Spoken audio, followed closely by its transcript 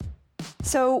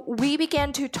So we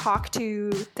began to talk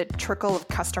to the trickle of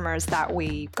customers that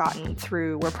we gotten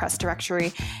through WordPress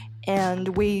directory,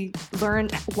 and we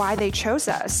learned why they chose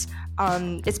us.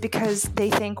 It's because they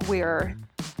think we're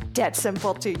dead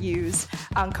simple to use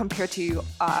compared to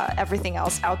everything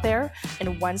else out there.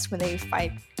 And once when they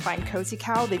find Cozy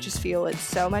Cow, they just feel it's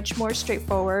so much more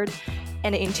straightforward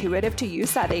and intuitive to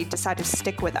use that they decide to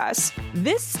stick with us.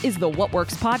 This is the What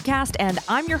Works podcast, and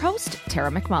I'm your host, Tara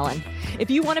McMullen.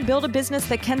 If you want to build a business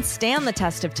that can stand the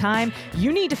test of time,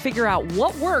 you need to figure out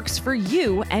what works for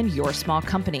you and your small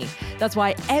company. That's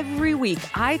why every week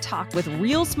I talk with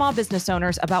real small business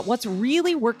owners about what's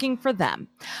really working for them.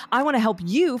 I want to help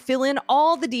you fill in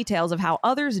all the details of how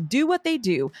others do what they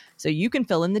do so you can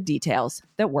fill in the details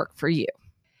that work for you.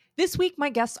 This week, my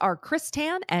guests are Chris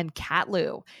Tan and Kat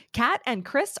Liu. Kat and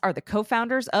Chris are the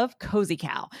co-founders of Cozy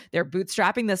Cow. They're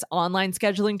bootstrapping this online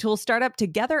scheduling tool startup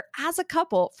together as a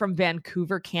couple from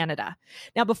Vancouver, Canada.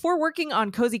 Now, before working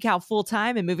on Cozy Cow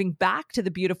full-time and moving back to the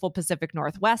beautiful Pacific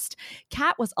Northwest,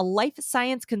 Kat was a life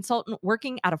science consultant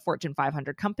working at a Fortune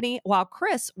 500 company, while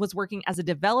Chris was working as a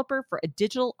developer for a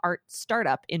digital art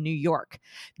startup in New York.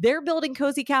 They're building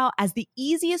Cozy Cow as the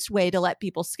easiest way to let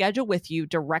people schedule with you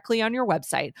directly on your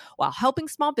website, while helping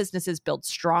small businesses build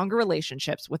stronger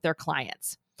relationships with their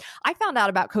clients. I found out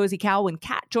about Cozy Cow when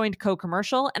Kat joined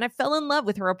Co-Commercial, and I fell in love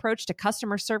with her approach to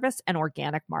customer service and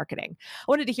organic marketing. I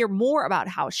wanted to hear more about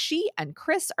how she and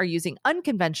Chris are using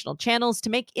unconventional channels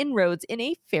to make inroads in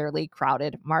a fairly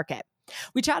crowded market.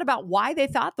 We chat about why they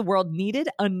thought the world needed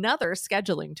another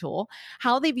scheduling tool,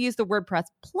 how they've used the WordPress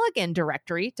plugin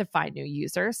directory to find new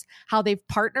users, how they've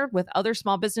partnered with other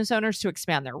small business owners to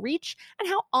expand their reach, and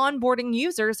how onboarding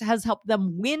users has helped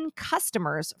them win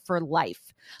customers for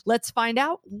life. Let's find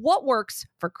out what works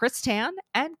for Chris Tan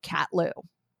and Kat Liu.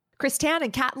 Chris Tan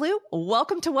and Kat Liu,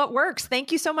 welcome to What Works.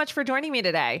 Thank you so much for joining me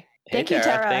today. Thank you,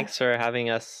 Tara. Thanks for having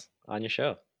us on your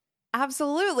show.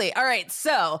 Absolutely. All right.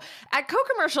 So at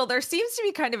Co-Commercial, there seems to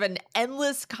be kind of an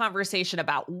endless conversation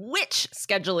about which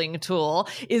scheduling tool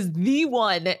is the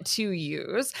one to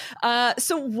use.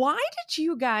 So why did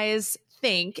you guys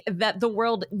think that the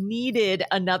world needed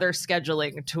another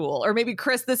scheduling tool? Or maybe,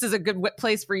 Chris, this is a good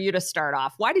place for you to start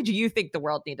off. Why did you think the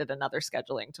world needed another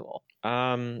scheduling tool?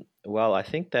 Well, I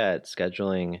think that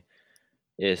scheduling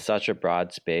is such a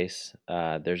broad space.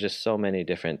 There's just so many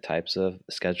different types of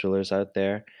schedulers out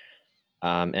there.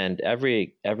 And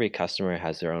every customer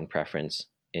has their own preference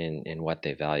in what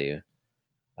they value.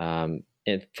 And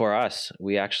for us,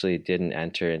 we actually didn't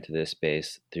enter into this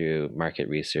space through market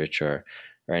research or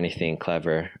anything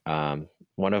clever.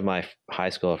 One of my high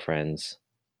school friends,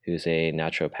 who's a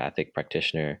naturopathic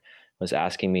practitioner, was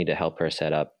asking me to help her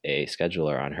set up a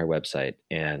scheduler on her website.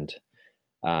 And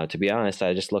to be honest,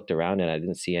 I just looked around and I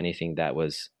didn't see anything that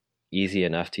was easy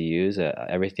enough to use.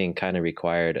 Everything kind of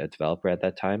required a developer at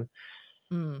that time.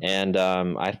 And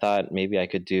I thought maybe I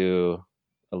could do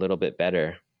a little bit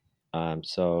better.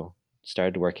 So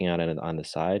started working on it on the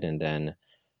side, and then,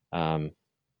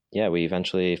 we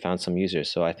eventually found some users.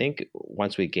 So I think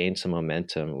once we gained some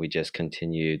momentum, we just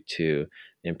continued to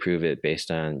improve it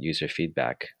based on user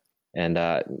feedback. And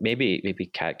maybe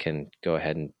Kat can go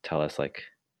ahead and tell us,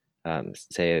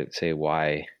 say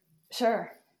why.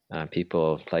 Sure.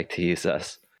 People like to use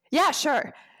us. Yeah,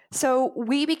 sure. So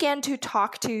we began to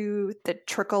talk to the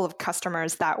trickle of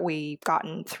customers that we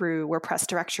gotten through WordPress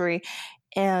directory,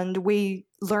 and we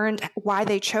learned why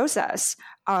they chose us.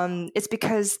 It's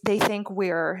because they think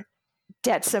we're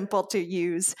dead simple to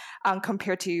use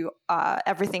compared to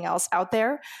everything else out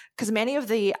there. Because many of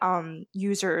the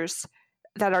users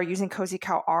that are using Cozy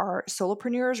Cow are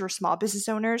solopreneurs or small business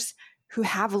owners who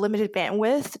have limited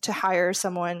bandwidth to hire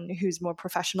someone who's more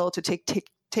professional to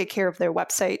take care of their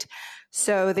website.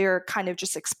 So they're kind of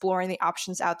just exploring the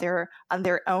options out there on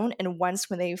their own. And once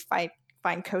when they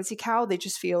find Cozy Cow, they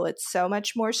just feel it's so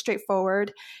much more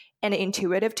straightforward and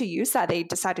intuitive to use that they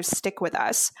decide to stick with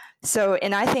us. So,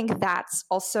 and I think that's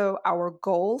also our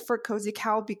goal for Cozy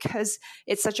Cow, because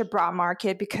it's such a broad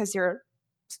market, because there are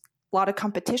a lot of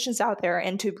competitions out there,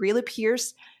 and to really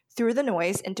pierce through the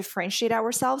noise and differentiate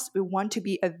ourselves, we want to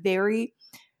be a very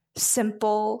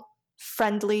simple,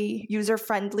 friendly,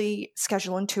 user-friendly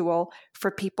scheduling tool for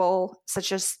people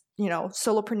such as,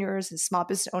 solopreneurs and small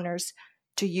business owners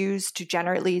to use to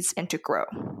generate leads and to grow.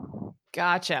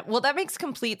 Gotcha. Well, that makes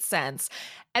complete sense.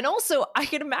 And also, I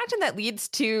can imagine that leads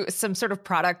to some sort of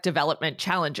product development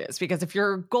challenges, because if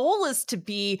your goal is to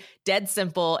be dead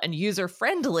simple and user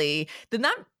friendly, then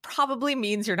that probably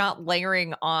means you're not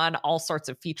layering on all sorts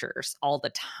of features all the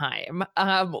time,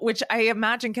 which I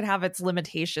imagine can have its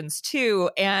limitations too.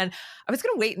 And I was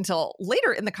going to wait until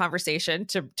later in the conversation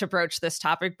to broach this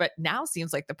topic, but now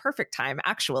seems like the perfect time,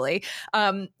 actually.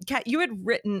 Kat, you had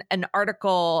written an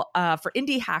article for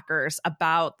Indie Hackers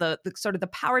about the sort of the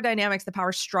power dynamics, the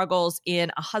power struggles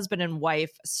in a husband and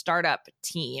wife startup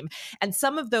team. And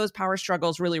some of those power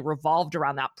struggles really revolved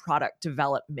around that product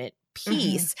development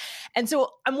piece. And so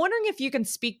I'm wondering if you can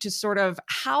speak to sort of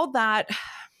how that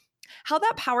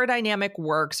power dynamic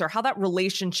works, or how that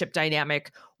relationship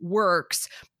dynamic works,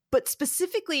 but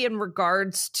specifically in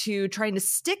regards to trying to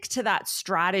stick to that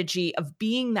strategy of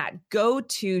being that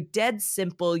go-to, dead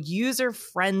simple,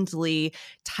 user-friendly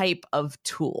type of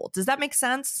tool. Does that make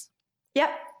sense?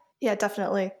 Yeah,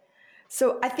 definitely.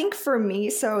 So I think for me,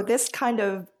 so this kind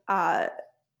of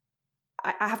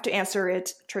I have to answer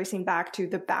it tracing back to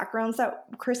the backgrounds that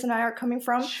Chris and I are coming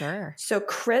from. Sure. So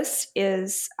Chris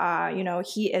is,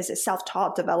 he is a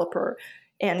self-taught developer,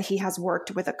 and he has worked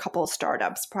with a couple of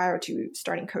startups prior to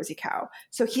starting Cozy Cow.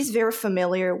 So he's very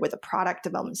familiar with the product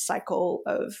development cycle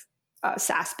of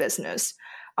SaaS business.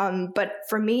 But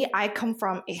for me, I come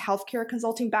from a healthcare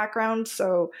consulting background.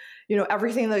 So,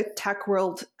 everything in the tech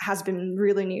world has been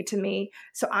really new to me.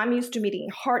 So I'm used to meeting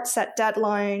hard set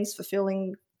deadlines,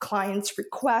 fulfilling clients'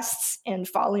 requests, and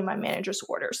following my manager's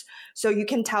orders. So you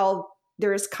can tell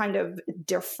there's kind of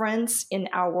difference in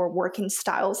our working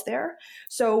styles there.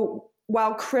 So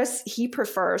while Chris, he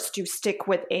prefers to stick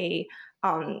with a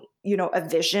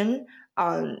vision,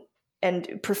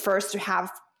 and prefers to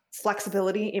have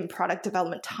flexibility in product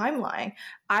development timeline,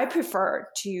 I prefer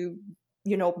to,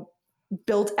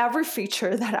 build every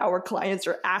feature that our clients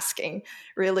are asking,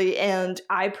 really. And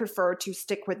I prefer to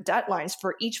stick with deadlines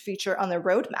for each feature on the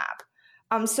roadmap.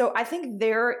 So I think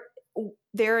there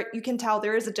you can tell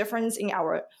there is a difference in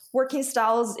our working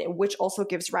styles, which also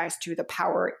gives rise to the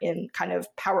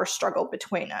power struggle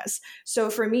between us. So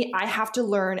for me, I have to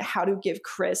learn how to give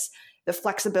Chris the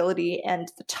flexibility and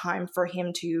the time for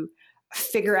him to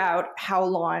figure out how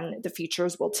long the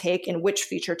features will take and which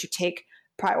feature to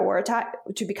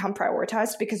become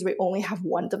prioritized, because we only have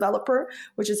one developer,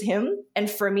 which is him. And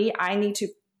for me, I need to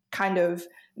kind of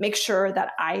make sure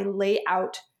that I lay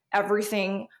out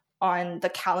everything on the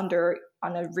calendar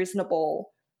on a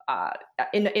reasonable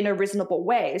in a reasonable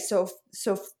way, so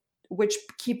which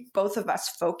keep both of us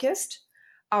focused,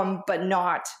 but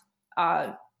not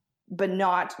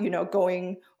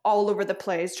going all over the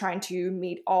place trying to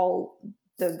meet all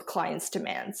the client's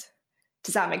demands.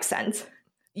 Does that make sense?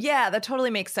 Yeah, that totally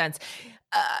makes sense.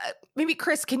 Maybe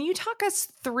Chris, can you talk us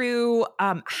through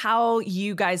how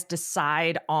you guys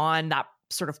decide on that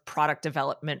sort of product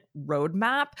development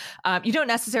roadmap? You don't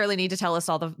necessarily need to tell us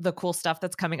all the cool stuff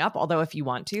that's coming up, although if you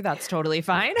want to, that's totally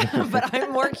fine. But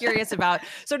I'm more curious about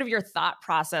sort of your thought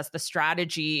process, the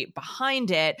strategy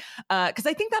behind it, because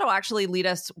I think that'll actually lead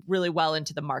us really well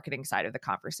into the marketing side of the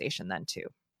conversation then too.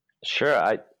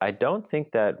 Sure. I don't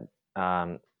think that,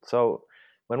 so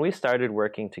when we started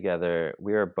working together,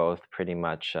 we were both pretty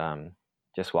much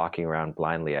just walking around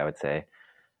blindly, I would say.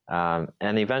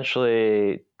 And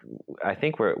eventually, I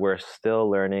think we're still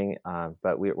learning,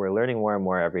 but we're learning more and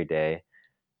more every day.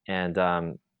 And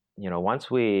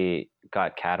once we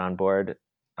got Kat on board,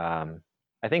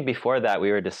 I think before that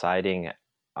we were deciding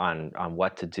on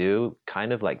what to do,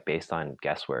 kind of like based on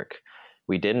guesswork.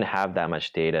 We didn't have that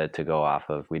much data to go off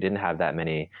of. We didn't have that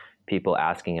many people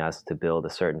asking us to build a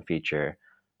certain feature.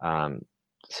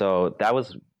 So that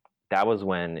was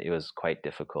when it was quite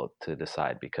difficult to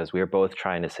decide, because we were both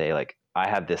trying to say, like, I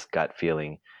have this gut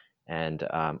feeling, and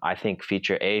I think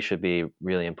feature A should be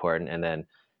really important, and then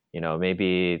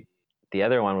maybe the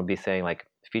other one would be saying, like,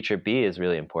 feature B is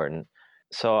really important.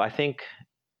 So I think,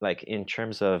 like, in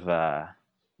terms of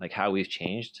like how we've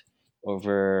changed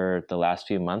over the last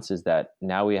few months, is that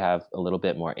now we have a little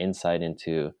bit more insight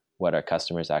into what our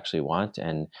customers actually want,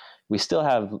 and we still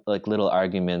have like little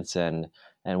arguments and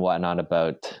whatnot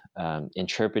about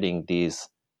interpreting these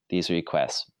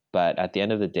requests. But at the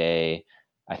end of the day,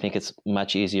 I think it's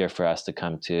much easier for us to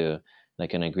come to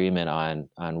like an agreement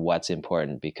on what's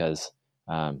important, because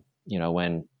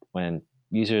when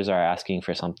users are asking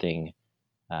for something,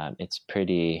 it's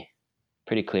pretty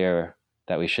clear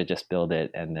that we should just build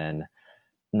it and then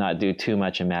not do too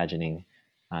much imagining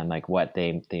on like what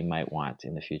they might want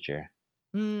in the future.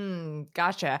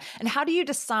 Gotcha. And how do you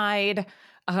decide,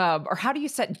 or how do you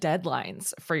set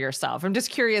deadlines for yourself? I'm just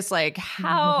curious, like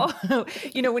how,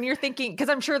 when you're thinking, because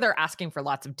I'm sure they're asking for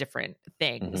lots of different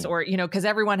things, or, because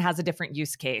everyone has a different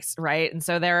use case, right? And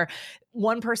so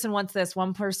one person wants this,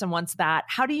 one person wants that.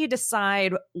 How do you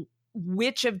decide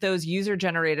which of those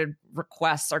user-generated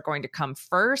requests are going to come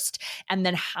first, and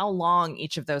then how long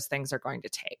each of those things are going to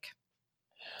take?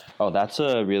 Oh, that's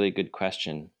a really good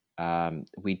question.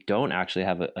 We don't actually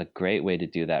have a great way to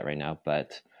do that right now,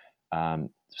 but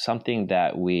something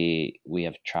that we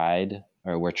have tried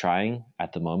or we're trying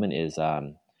at the moment is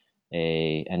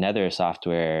another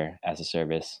software as a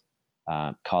service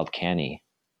called Canny.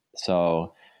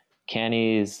 So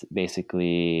Canny is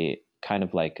basically kind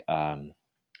of like a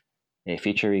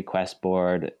feature request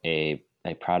board, a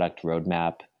product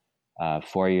roadmap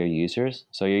for your users.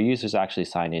 So your users actually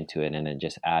sign into it and then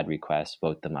just add requests,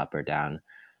 vote them up or down,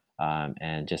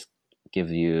 and just give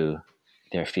you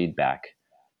their feedback.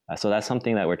 So that's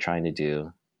something that we're trying to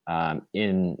do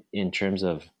in terms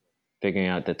of figuring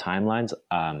out the timelines.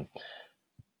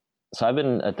 So I've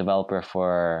been a developer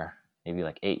for maybe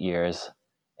like 8 years,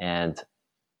 and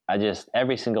I just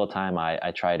every single time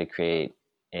I try to create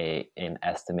an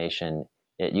estimation,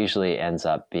 it usually ends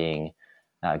up being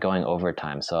going over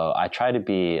time. So I try to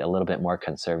be a little bit more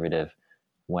conservative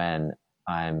when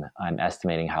I'm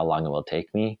estimating how long it will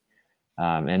take me.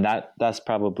 And that's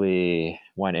probably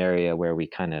one area where we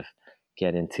kind of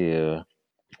get into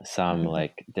some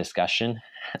like discussion.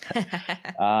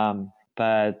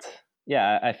 But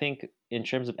yeah, I think in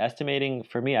terms of estimating,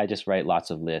 for me, I just write lots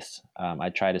of lists. I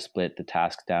try to split the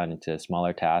tasks down into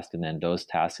smaller tasks and then those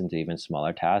tasks into even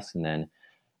smaller tasks. And then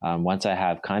once I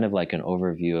have kind of like an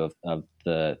overview of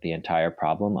the entire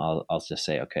problem, I'll just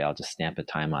say, okay, I'll just stamp a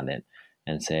time on it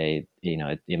and say,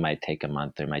 it might take a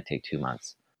month or it might take 2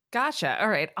 months. Gotcha. All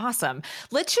right. Awesome.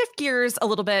 Let's shift gears a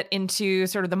little bit into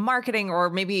sort of the marketing, or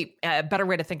maybe a better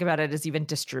way to think about it is even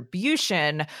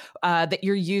distribution that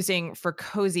you're using for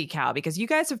Cozy Cow, because you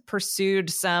guys have pursued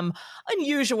some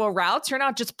unusual routes. You're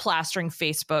not just plastering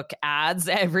Facebook ads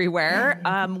everywhere.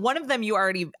 One of them you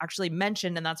already actually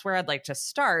mentioned, and that's where I'd like to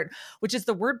start, which is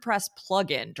the WordPress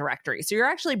plugin directory. So you're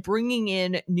actually bringing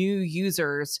in new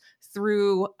users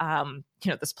through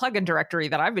this plugin directory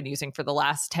that I've been using for the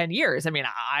last 10 years. I mean,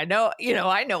 I know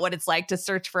what it's like to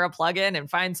search for a plugin and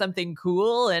find something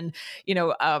cool, and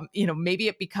maybe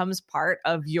it becomes part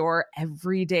of your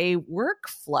everyday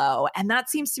workflow, and that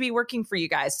seems to be working for you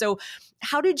guys. So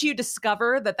how did you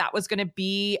discover that was going to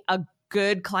be a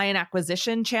good client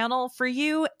acquisition channel for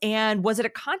you? And was it a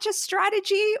conscious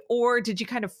strategy, or did you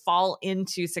kind of fall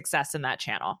into success in that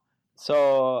channel?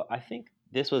 So I think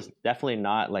this was definitely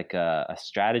not like a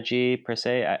strategy per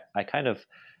se. I kind of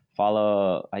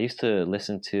I used to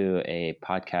listen to a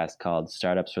podcast called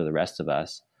Startups for the Rest of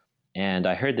Us. And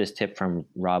I heard this tip from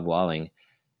Rob Walling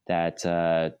that,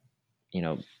 the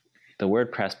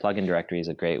WordPress plugin directory is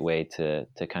a great way to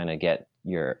kind of get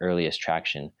your earliest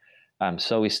traction.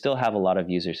 So we still have a lot of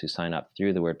users who sign up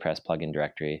through the WordPress plugin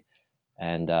directory.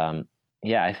 And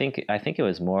I think it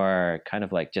was more kind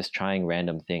of like just trying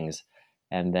random things.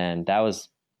 And then that was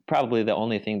probably the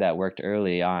only thing that worked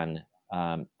early on.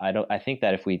 I think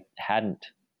that if we hadn't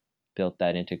built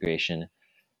that integration,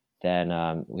 then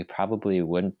we probably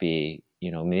wouldn't be,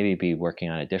 maybe be working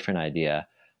on a different idea,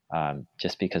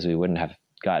 just because we wouldn't have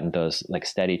gotten those like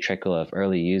steady trickle of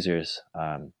early users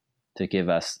to give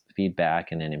us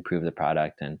feedback and then improve the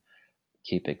product and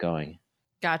keep it going.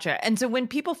 Gotcha. And so when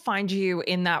people find you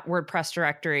in that WordPress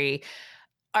directory,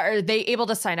 are they able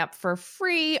to sign up for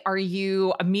free? Are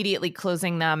you immediately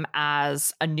closing them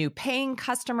as a new paying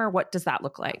customer? What does that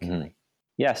look like? Mm-hmm.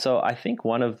 Yeah, so I think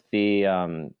one of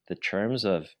the terms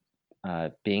of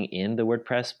being in the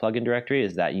WordPress plugin directory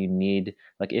is that you need,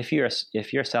 like, if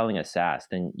you're selling a SaaS,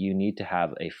 then you need to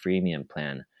have a freemium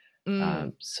plan.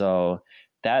 So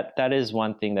that is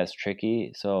one thing that's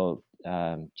tricky. So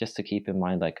just to keep in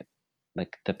mind, like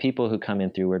the people who come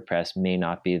in through WordPress may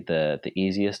not be the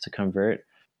easiest to convert.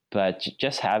 But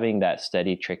just having that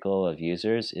steady trickle of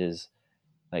users is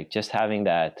like just having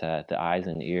that the eyes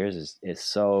and ears is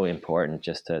so important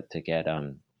just to get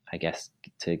I guess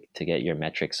to get your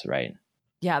metrics right.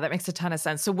 Yeah, that makes a ton of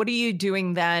sense. So what are you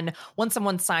doing then once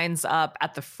someone signs up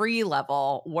at the free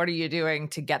level? What are you doing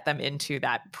to get them into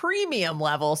that premium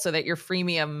level so that your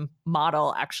freemium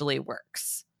model actually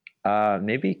works?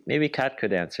 Maybe Kat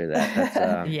could answer that.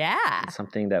 That's yeah,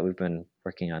 something that we've been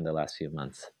working on the last few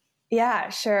months. Yeah,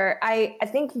 sure. I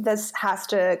think this has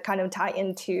to kind of tie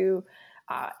into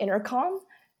Intercom,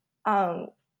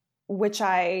 which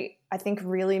I think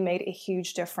really made a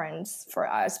huge difference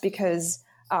for us because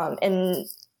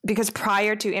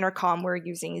prior to Intercom, we're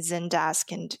using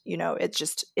Zendesk, and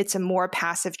it's a more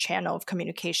passive channel of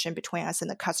communication between us and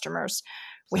the customers.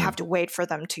 We have to wait for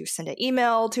them to send an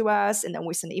email to us, and then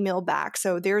we send an email back.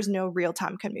 So there's no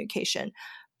real-time communication.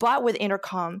 But with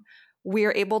Intercom,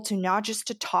 we're able to not just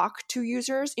to talk to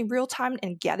users in real time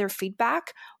and gather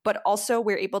feedback, but also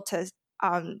we're able to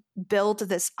build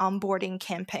this onboarding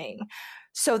campaign.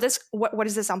 So what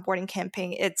is this onboarding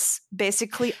campaign? It's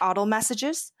basically auto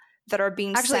messages that are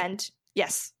being sent.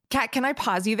 Yes. Kat, can I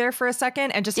pause you there for a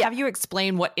second and just have you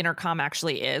explain what Intercom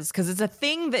actually is? Because it's a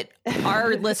thing that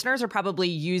our listeners are probably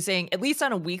using, at least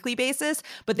on a weekly basis,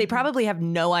 but they probably have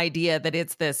no idea that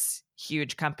it's this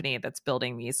huge company that's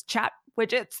building these chat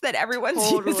widgets that everyone's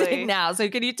using now. So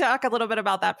can you talk a little bit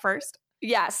about that first?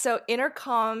 Yeah, so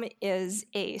Intercom is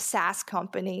a SaaS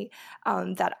company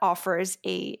that offers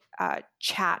a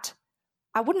chat.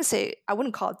 I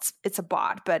wouldn't call it's a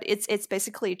bot, but it's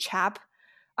basically a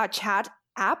chat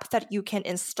app that you can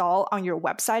install on your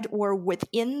website or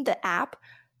within the app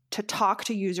to talk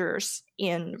to users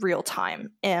in real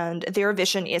time. And their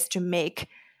vision is to make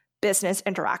business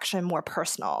interaction more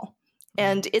personal.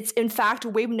 And it's, in fact,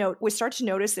 we start to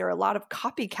notice there are a lot of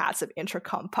copycats of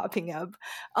Intercom popping up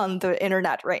on the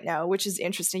internet right now, which is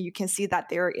interesting. You can see that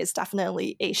there is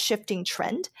definitely a shifting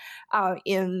trend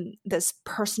in this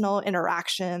personal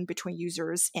interaction between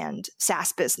users and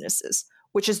SaaS businesses,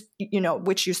 which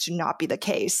used to not be the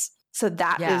case. So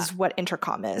that is what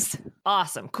Intercom is.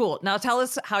 Awesome. Cool. Now tell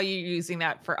us how you're using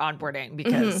that for onboarding,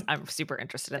 because I'm super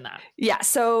interested in that. Yeah.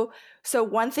 So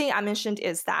one thing I mentioned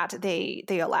is that they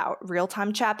allow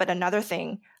real-time chat, but another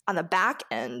thing on the back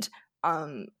end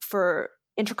for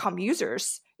Intercom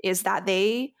users is that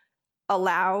they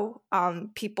allow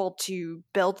people to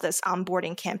build this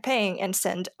onboarding campaign and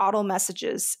send auto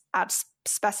messages at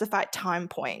specified time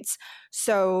points.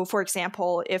 So, for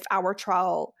example, if our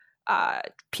trial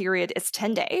period is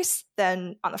 10 days,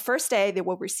 then on the first day, they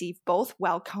will receive both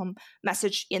welcome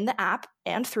message in the app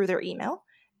and through their email.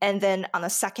 And then on the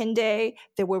second day,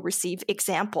 they will receive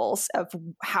examples of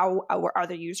how our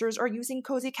other users are using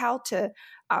Cozy Cow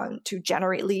to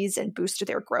generate leads and boost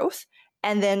their growth.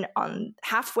 And then on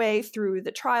halfway through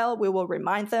the trial, we will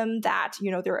remind them that,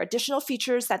 there are additional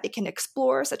features that they can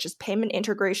explore, such as payment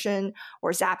integration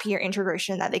or Zapier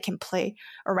integration that they can play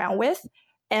around with.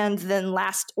 And then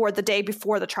the day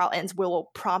before the trial ends, we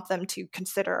will prompt them to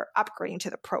consider upgrading to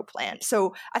the Pro plan.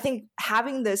 So I think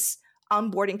having this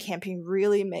onboarding campaign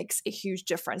really makes a huge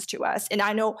difference to us. And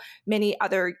I know many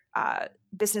other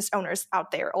business owners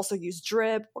out there also use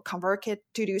Drip or ConvertKit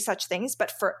to do such things.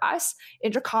 But for us,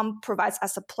 Intercom provides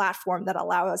us a platform that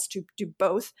allows us to do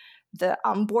both the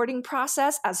onboarding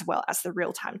process as well as the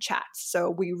real-time chat. So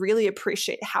we really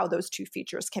appreciate how those two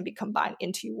features can be combined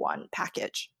into one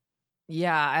package.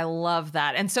 Yeah, I love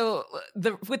that. And so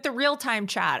with the real-time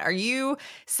chat, are you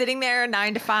sitting there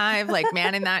 9 to 5, like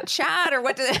manning that chat, or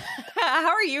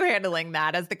how are you handling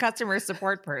that as the customer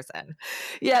support person?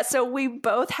 Yeah, so we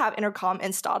both have Intercom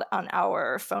installed on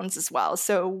our phones as well.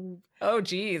 So, oh,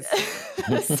 geez.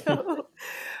 So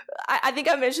I think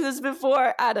I mentioned this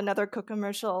before at another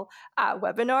co-commercial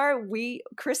webinar.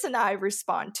 Chris and I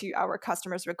respond to our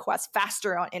customers' requests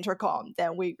faster on Intercom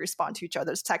than we respond to each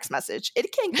other's text message.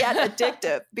 It can get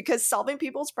addictive because solving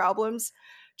people's problems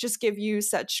just give you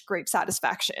such great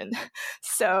satisfaction.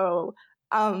 So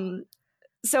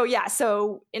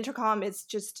Intercom is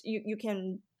just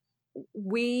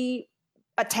we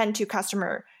attend to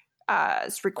customer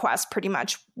requests pretty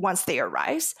much once they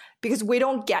arise, because we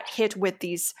don't get hit with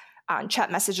these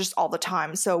chat messages all the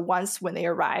time. So when they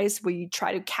arise, we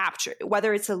try to capture,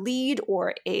 whether it's a lead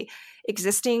or a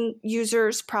existing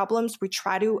user's problems, we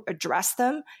try to address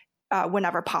them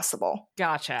whenever possible.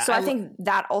 Gotcha. So I think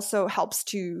that also helps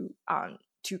to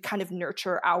kind of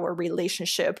nurture our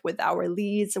relationship with our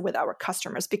leads and with our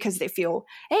customers, because they feel,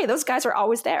 hey, those guys are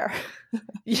always there.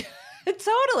 Yeah.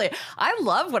 Totally. I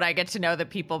love when I get to know the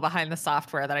people behind the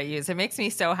software that I use. It makes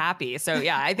me so happy. So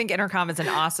yeah, I think Intercom is an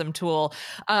awesome tool.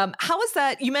 How is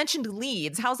that? You mentioned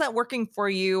leads. How's that working for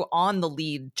you on the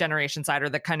lead generation side, or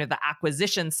the kind of the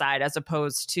acquisition side, as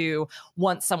opposed to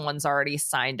once someone's already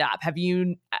signed up? Have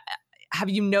you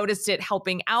noticed it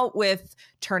helping out with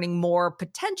turning more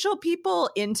potential people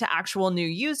into actual new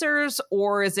users,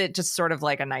 or is it just sort of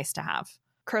like a nice to have?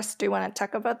 Chris, do you want to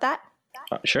talk about that?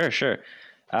 Sure.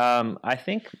 I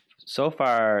think so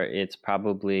far it's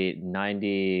probably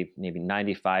 90, maybe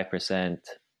 95%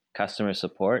 customer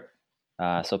support.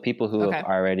 So people who have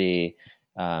already,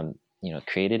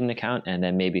 created an account, and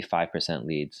then maybe 5%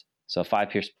 leads. So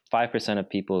 5% of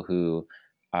people who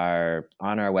are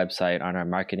on our website, on our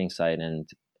marketing site, and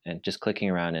just clicking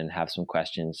around and have some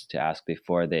questions to ask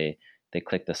before they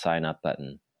click the sign up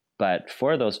button. But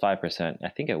for those 5%, I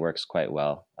think it works quite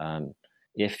well.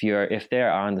 If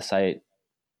they're on the site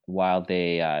while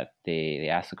they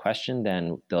ask a question,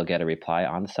 then they'll get a reply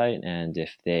on the site. And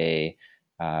if they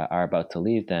are about to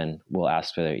leave, then we'll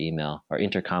ask for their email, or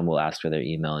Intercom will ask for their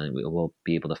email, and we'll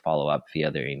be able to follow up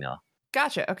via their email.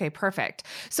 Gotcha. Okay, perfect.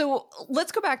 So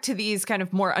let's go back to these kind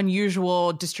of more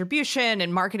unusual distribution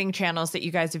and marketing channels that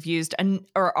you guys have used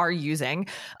or are using.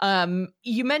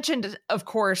 You mentioned, of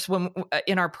course, when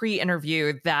in our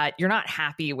pre-interview that you're not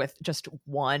happy with just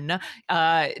one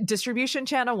distribution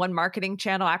channel, one marketing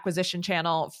channel, acquisition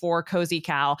channel for Cozy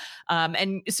Cal.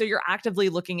 And so you're actively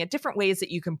looking at different ways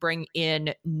that you can bring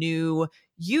in new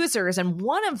users. And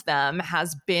one of them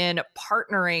has been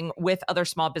partnering with other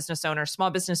small business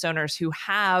owners who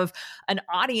have an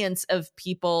audience of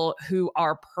people who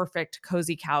are perfect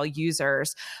Cozy Cal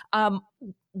users.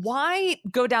 Why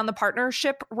go down the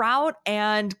partnership route?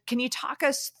 And can you talk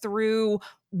us through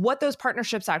what those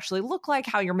partnerships actually look like,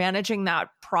 how you're managing that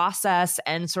process,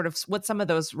 and sort of what some of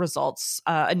those results,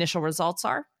 initial results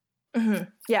are? Mm-hmm.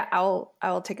 Yeah,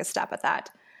 I'll take a stab at that.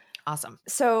 Awesome.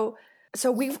 So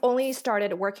we've only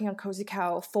started working on Cozy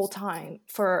Cal full time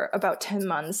for about 10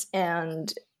 months.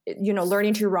 And,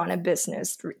 learning to run a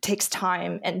business takes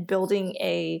time, and building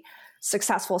a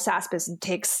successful SaaS business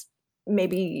takes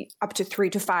maybe up to 3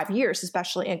 to 5 years,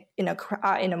 especially in a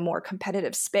more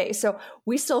competitive space. So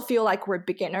we still feel like we're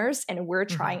beginners, and we're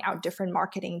trying out different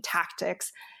marketing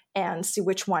tactics and see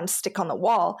which ones stick on the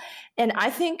wall. And I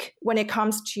think when it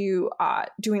comes to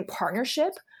doing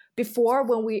partnership, before,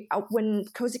 when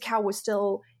Cozy Cal was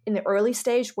still in the early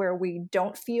stage where we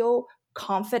don't feel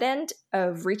confident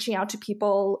of reaching out to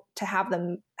people to have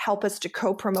them help us to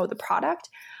co-promote the product,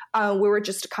 we were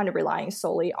just kind of relying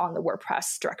solely on the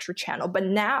WordPress directory channel. But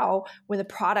now, when the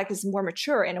product is more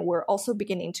mature and we're also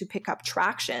beginning to pick up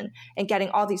traction and getting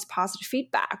all these positive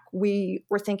feedback, we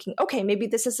were thinking, okay, maybe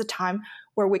this is a time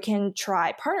where we can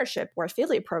try partnership or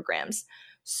affiliate programs.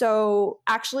 So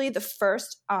actually, the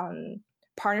first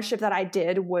partnership that I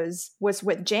did was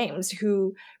with James,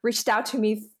 who reached out to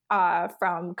me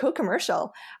from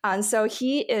Co-Commercial. And so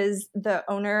he is the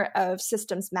owner of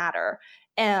Systems Matter.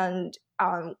 And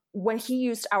when he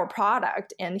used our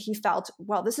product, and he felt,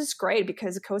 well, this is great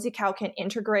because Cozy Cal can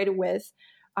integrate with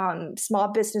small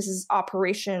businesses'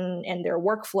 operation and their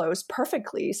workflows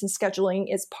perfectly, since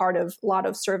scheduling is part of a lot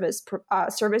of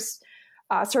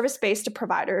service-based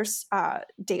providers'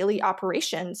 daily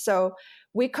operation. So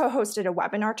we co-hosted a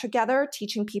webinar together,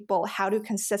 teaching people how to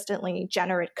consistently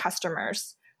generate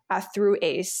customers through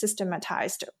a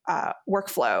systematized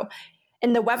workflow.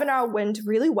 And the webinar went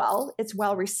really well. It's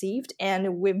well received,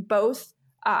 and we both,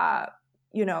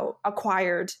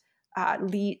 acquired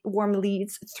warm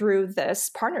leads through this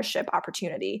partnership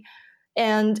opportunity.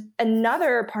 And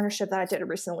another partnership that I did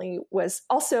recently was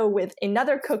also with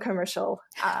another Co-Commercial,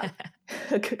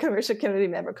 Co-Commercial community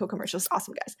member. Co-Commercial is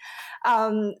awesome, guys.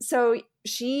 So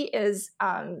she is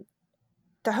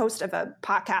the host of a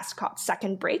podcast called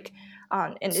Second Break,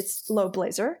 and it's Low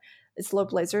Blazer. It's Low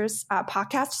Blazer's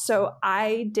podcast. So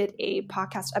I did a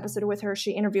podcast episode with her.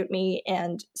 She interviewed me.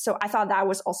 And so I thought that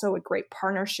was also a great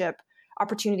partnership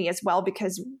opportunity as well,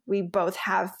 because we both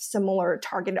have similar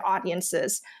target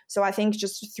audiences. So I think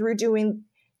just through doing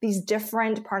these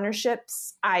different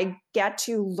partnerships, I get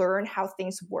to learn how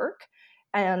things work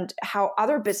and how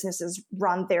other businesses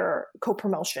run their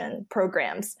co-promotion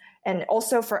programs. And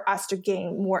also for us to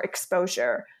gain more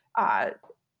exposure,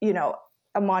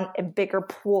 among a bigger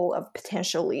pool of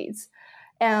potential leads.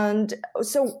 And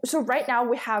so right now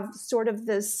we have sort of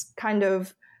this kind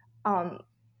of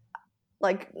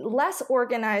less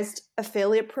organized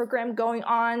affiliate program going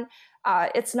on.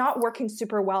 It's not working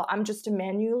super well. I'm just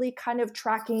manually kind of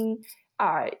tracking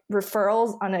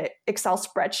referrals on an Excel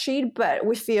spreadsheet, but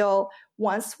we feel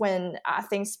when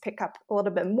things pick up a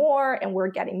little bit more and we're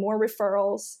getting more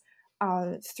referrals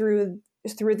through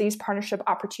these partnership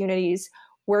opportunities,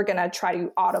 we're going to try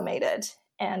to automate it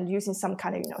and using some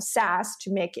kind of SaaS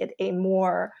to make it a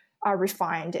more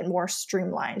refined and more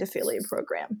streamlined affiliate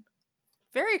program.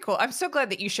 Very cool. I'm so glad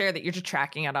that you share that you're just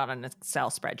tracking it on an Excel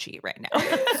spreadsheet right now.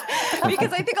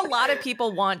 Because I think a lot of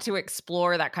people want to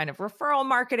explore that kind of referral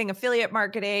marketing, affiliate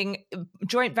marketing,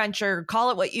 joint venture,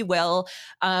 call it what you will.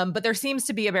 But there seems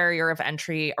to be a barrier of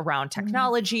entry around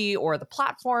technology or the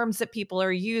platforms that people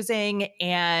are using.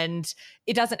 And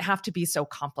it doesn't have to be so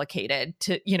complicated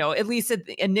to, at least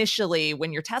initially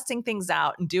when you're testing things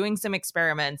out and doing some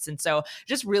experiments. And so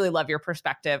just really love your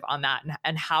perspective on that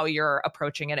and how you're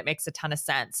approaching it. It makes a ton of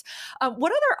sense.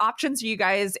 What other options are you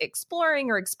guys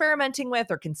exploring or experimenting with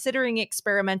or considering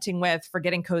experimenting with for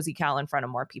getting Cozy Cal in front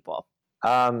of more people?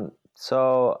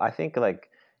 So I think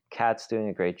Kat's doing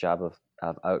a great job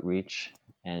of outreach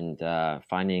and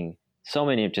finding so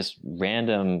many just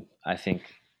random, I think,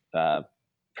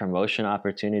 promotion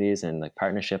opportunities and like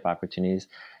partnership opportunities.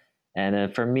 And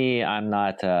then for me, I'm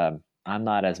not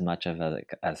as much of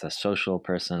as a social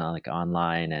person like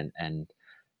online, and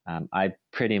I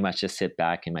pretty much just sit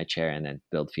back in my chair and then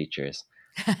build features.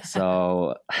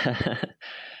 So,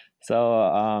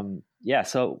 so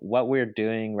what we're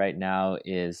doing right now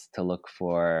is to look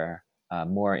for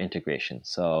more integration.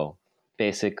 So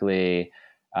basically,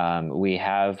 we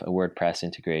have a WordPress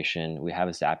integration, we have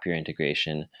a Zapier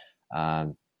integration,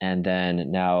 and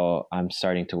then now I'm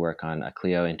starting to work on a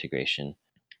Clio integration.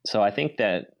 So I think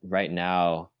that right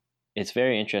now it's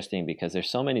very interesting because there's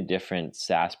so many different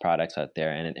SaaS products out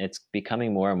there, and it's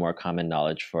becoming more and more common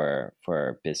knowledge for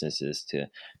businesses to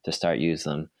start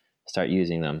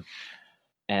using them.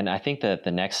 And I think that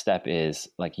the next step is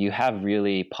like you have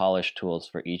really polished tools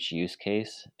for each use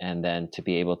case, and then to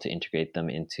be able to integrate them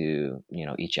into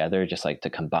each other, just like to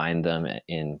combine them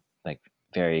in like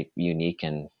very unique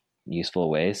and useful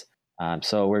ways.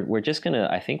 So we're just gonna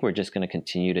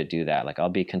continue to do that. Like I'll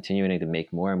be continuing to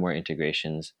make more and more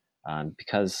integrations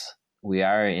because we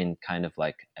are in kind of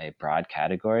like a broad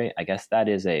category. I guess that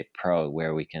is a pro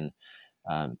where we can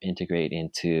integrate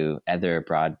into other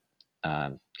broad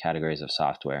categories of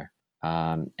software.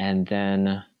 And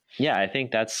then, yeah, I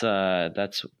think that's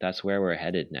where we're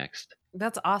headed next.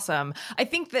 That's awesome. I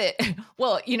think that,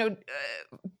 well,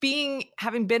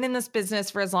 having been in this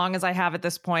business for as long as I have at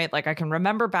this point, like I can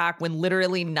remember back when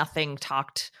literally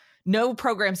no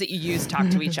programs that you use talk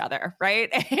to each other, right?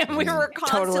 And we were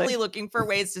constantly looking for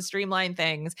ways to streamline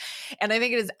things. And I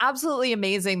think it is absolutely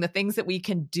amazing the things that we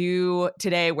can do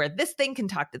today where this thing can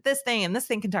talk to this thing and this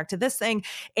thing can talk to this thing.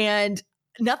 And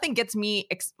nothing gets me,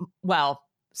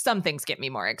 some things get me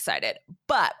more excited.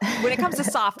 But when it comes to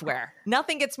software,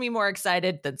 nothing gets me more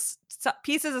excited than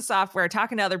pieces of software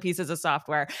talking to other pieces of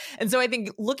software. And so I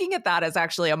think looking at that as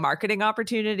actually a marketing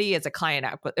opportunity, as a client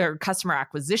or customer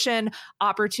acquisition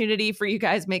opportunity for you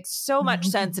guys makes so much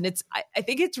sense. And I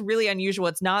think it's really unusual.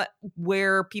 It's not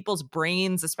where people's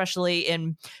brains, especially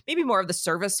in maybe more of the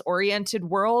service-oriented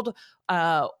world,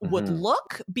 would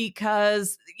look,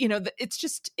 because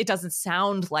it doesn't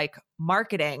sound like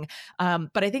marketing.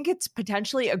 But I think it's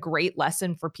potentially a great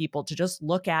lesson for people to just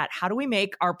look at how do we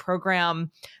make our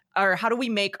program, or how do we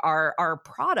make our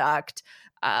product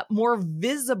more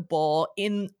visible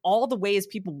in all the ways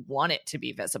people want it to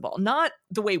be visible. Not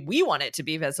the way we want it to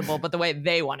be visible, but the way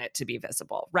they want it to be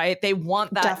visible, right? They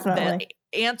want that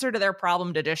answer to their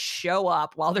problem to just show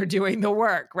up while they're doing the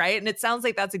work, right? And it sounds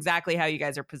like that's exactly how you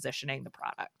guys are positioning the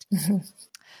product.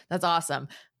 That's awesome.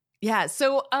 Yeah.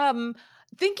 So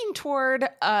thinking toward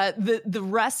the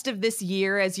rest of this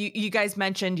year, as you guys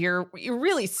mentioned, you're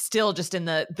really still just in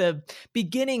the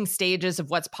beginning stages of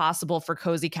what's possible for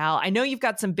Cozy Cal. I know you've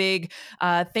got some big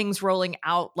things rolling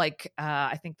out, like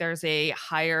I think there's a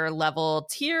higher level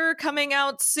tier coming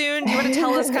out soon. Do you want to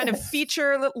tell us kind of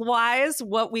feature-wise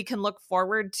what we can look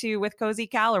forward to with Cozy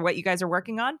Cal, or what you guys are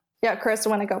working on? Yeah, Chris,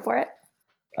 want to go for it?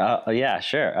 Yeah,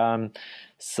 sure.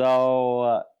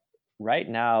 So right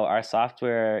now, our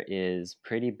software is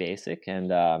pretty basic,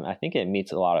 and I think it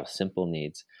meets a lot of simple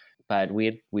needs. But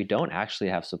we don't actually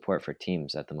have support for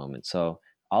teams at the moment. So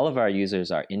all of our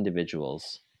users are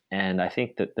individuals, and I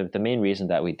think that the main reason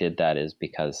that we did that is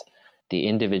because the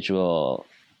individual's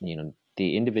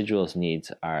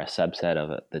needs are a subset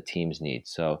of the team's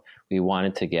needs. So we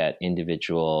wanted to get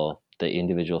the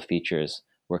individual features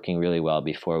working really well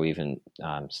before we even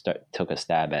took a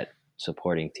stab at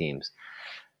supporting teams.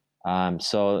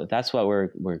 So that's what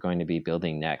we're going to be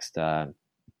building next,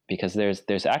 because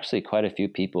there's actually quite a few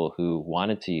people who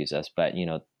wanted to use us, but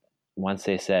once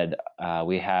they said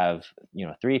we have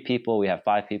 3 people, we have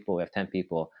 5 people, we have 10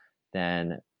 people,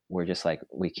 then we're just like,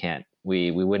 we can't,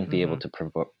 we wouldn't be able to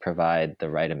provide the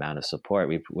right amount of support.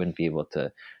 We wouldn't be able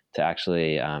to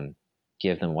actually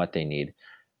give them what they need.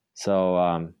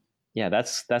 So yeah,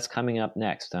 that's coming up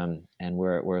next, and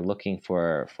we're looking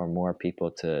for more people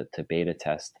to beta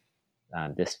test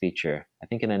this feature, I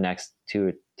think in the next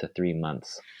 2 to 3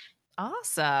 months.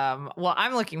 Awesome. Well,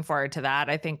 I'm looking forward to that.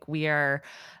 I think we are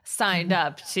signed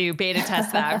up to beta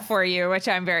test that for you, which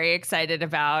I'm very excited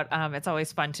about. It's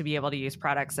always fun to be able to use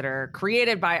products that are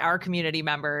created by our community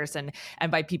members and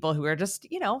by people who are just,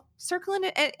 circling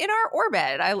in our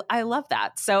orbit. I love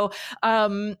that. So,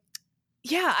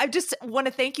 yeah, I just want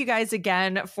to thank you guys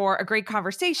again for a great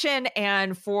conversation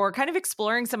and for kind of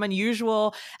exploring some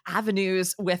unusual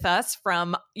avenues with us,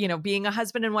 from, being a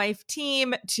husband and wife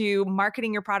team to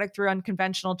marketing your product through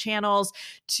unconventional channels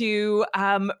to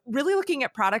really looking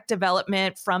at product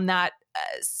development from that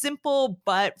simple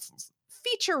but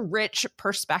feature-rich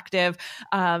perspective.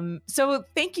 So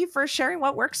thank you for sharing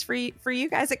what works for you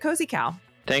guys at Cozy Cal.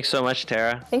 Thanks so much,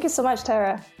 Tara. Thank you so much,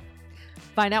 Tara.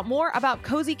 Find out more about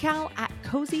Cozy Cal at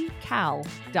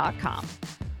cozycal.com.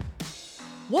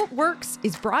 What Works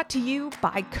is brought to you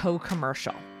by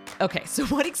Co-Commercial. Okay, so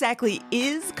what exactly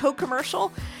is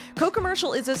Co-Commercial?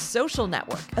 Co-Commercial is a social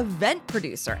network, event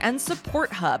producer, and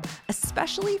support hub,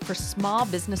 especially for small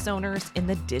business owners in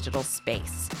the digital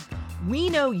space. We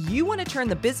know you want to turn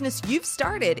the business you've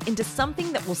started into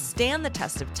something that will stand the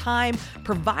test of time,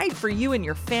 provide for you and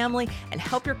your family, and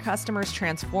help your customers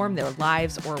transform their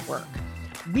lives or work.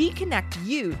 We connect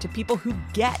you to people who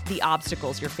get the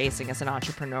obstacles you're facing as an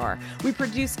entrepreneur. We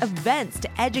produce events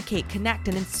to educate, connect,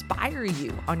 and inspire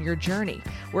you on your journey.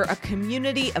 We're a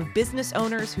community of business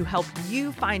owners who help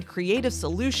you find creative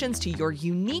solutions to your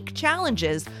unique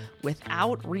challenges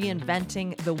without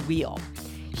reinventing the wheel.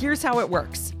 Here's how it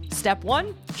works. Step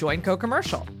 1, join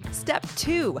Co-Commercial. Step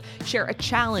 2, share a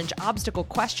challenge, obstacle,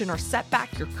 question, or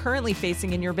setback you're currently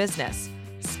facing in your business.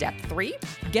 Step 3,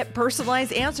 get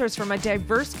personalized answers from a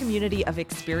diverse community of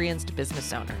experienced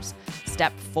business owners.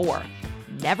 Step 4,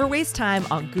 never waste time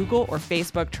on Google or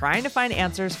Facebook trying to find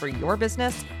answers for your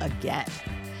business again.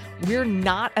 We're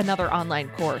not another online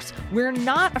course. We're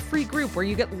not a free group where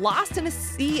you get lost in a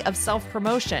sea of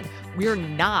self-promotion. We're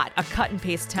not a cut and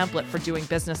paste template for doing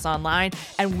business online,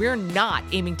 and we're not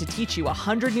aiming to teach you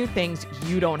 100 new things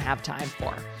you don't have time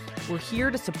for. We're here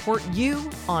to support you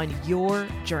on your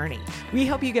journey. We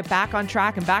help you get back on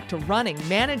track and back to running,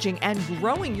 managing, and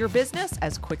growing your business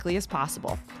as quickly as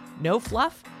possible. No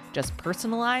fluff, just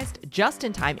personalized,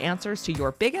 just-in-time answers to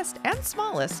your biggest and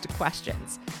smallest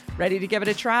questions. Ready to give it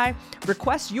a try?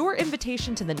 Request your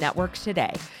invitation to the network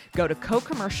today. Go to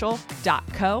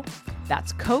cocommercial.co.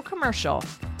 That's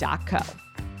cocommercial.co.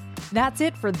 That's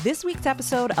it for this week's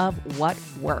episode of What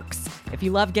Works. If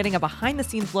you love getting a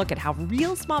behind-the-scenes look at how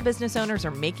real small business owners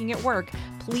are making it work,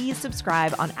 please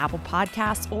subscribe on Apple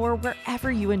Podcasts or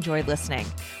wherever you enjoy listening.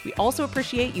 We also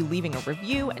appreciate you leaving a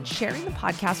review and sharing the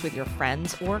podcast with your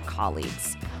friends or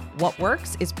colleagues. What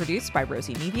Works is produced by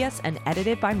Rosie Nevius and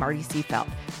edited by Marty Seafeld.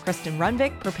 Kristen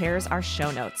Runvik prepares our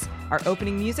show notes. Our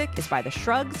opening music is by The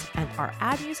Shrugs, and our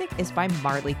ad music is by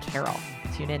Marley Carroll.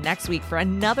 Tune in next week for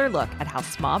another look at how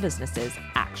small businesses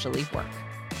actually work.